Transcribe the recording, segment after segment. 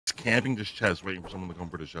camping this chest, waiting for someone to come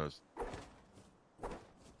for the chest.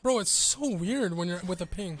 Bro, it's so weird when you're with a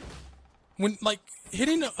ping. When like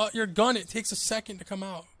hitting your gun, it takes a second to come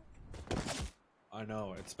out. I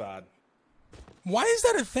know, it's bad. Why is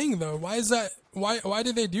that a thing though? Why is that? Why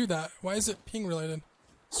did they do that? Why is it ping related?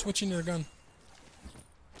 Switching your gun.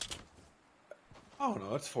 I don't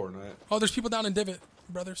know, it's Fortnite. Oh, there's people down in Divot,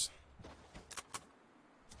 brothers.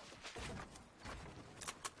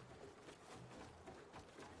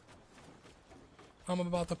 I'm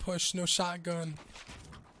about to push. No shotgun.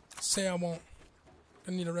 Say I won't.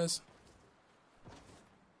 I need a res.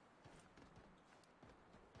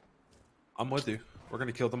 I'm with you. We're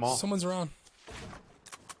gonna kill them all. Someone's around.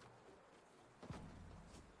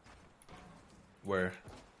 Where?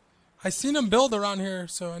 I seen him build around here,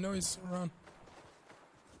 so I know he's around.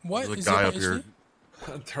 What? There's a Is guy it up HD? here.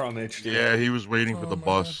 They're on HD. Yeah, he was waiting for Oh the my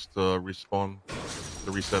bus to respawn,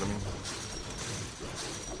 to reset him.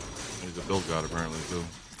 He's a build god apparently too.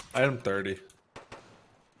 I am 30.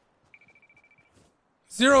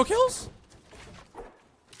 0 kills?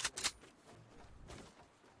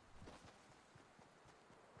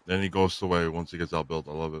 Then he ghosts away once he gets outbuilt.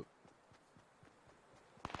 I love it.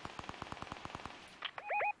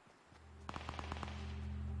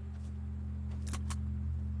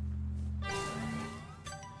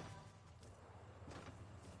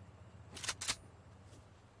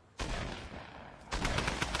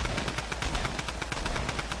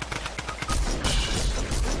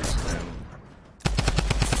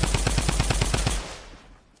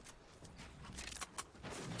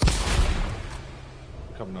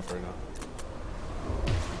 Coming up right now.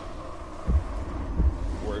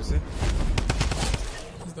 Where is he?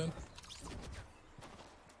 He's dead.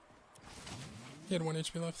 He had 1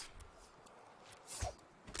 HP left.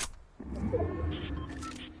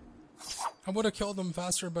 I would have killed him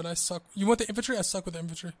faster, but I suck. You want the infantry? I suck with the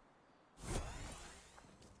infantry.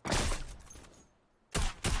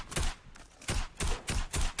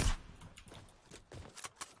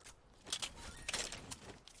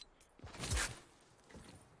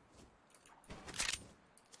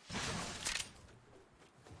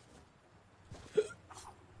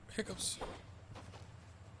 Hiccups.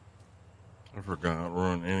 I forgot we're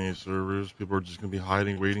on any servers. People are just gonna be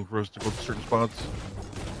hiding, waiting for us to go to certain spots.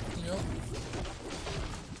 Yep.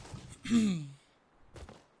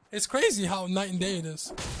 It's crazy how night and day it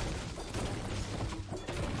is.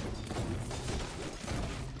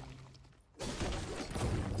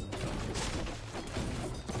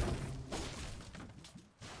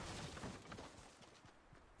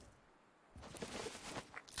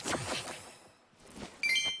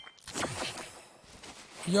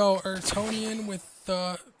 Yo, Ertonian with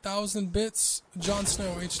 1,000 bits. Jon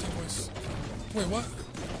Snow, HD voice. Wait, what?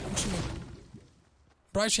 What you mean?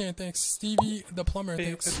 Bright Shan, thanks. Stevie the plumber,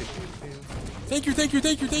 thanks. Thank you, thank you,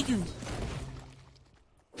 thank you, thank you.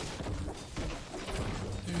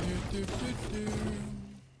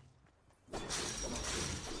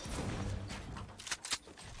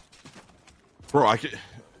 Bro, I could.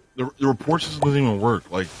 The report system doesn't even work.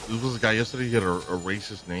 Like, this was a guy yesterday. He had a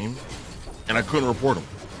racist name, and I couldn't report him.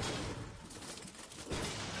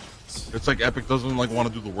 It's like Epic doesn't like want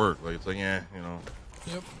to do the work. Like, it's like, yeah, you know.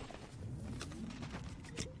 Yep.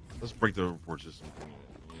 Let's break the report system.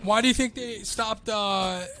 Why do you think they stopped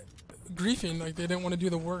griefing? Like, they didn't want to do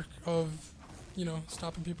the work of, you know,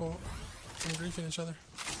 stopping people from griefing each other.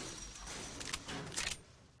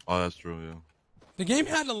 Oh, that's true, yeah. The game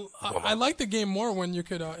had a... I liked the game more when you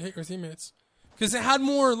could hit your teammates. Because it had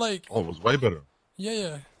more, like... Oh, it was way better. Yeah,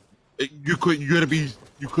 yeah. You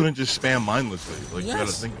couldn't just spam mindlessly. Like, you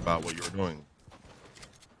gotta think about what you were doing.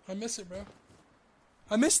 I miss it, bro.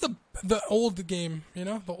 I miss the old game, you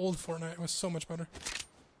know? The old Fortnite was so much better.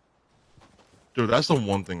 Dude, that's the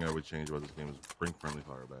one thing I would change about this game is bring friendly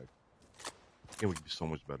fire back. This game would be so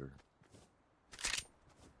much better.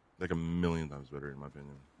 Like 1,000,000 times better, in my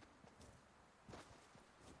opinion.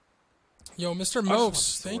 Yo, Mr.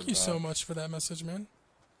 Mopes, thank you so much for that message, man.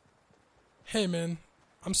 Hey, man.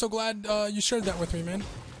 I'm so glad you shared that with me, man.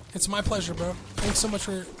 It's my pleasure, bro. Thanks so much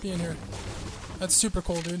for being here. That's super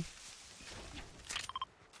cool, dude.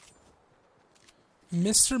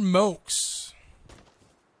 Mr. Mokes.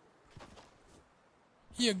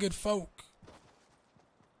 He a good folk.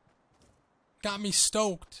 Got me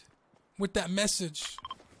stoked with that message.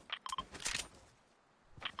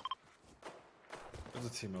 There's a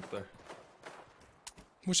team up there.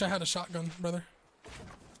 Wish I had a shotgun, brother.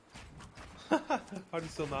 How do you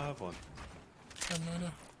still not have one? I have no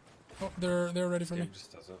idea. Oh, they're ready for me.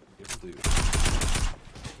 Just doesn't give a dude.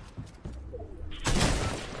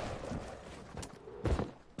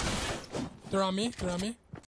 They're on me. They're on me.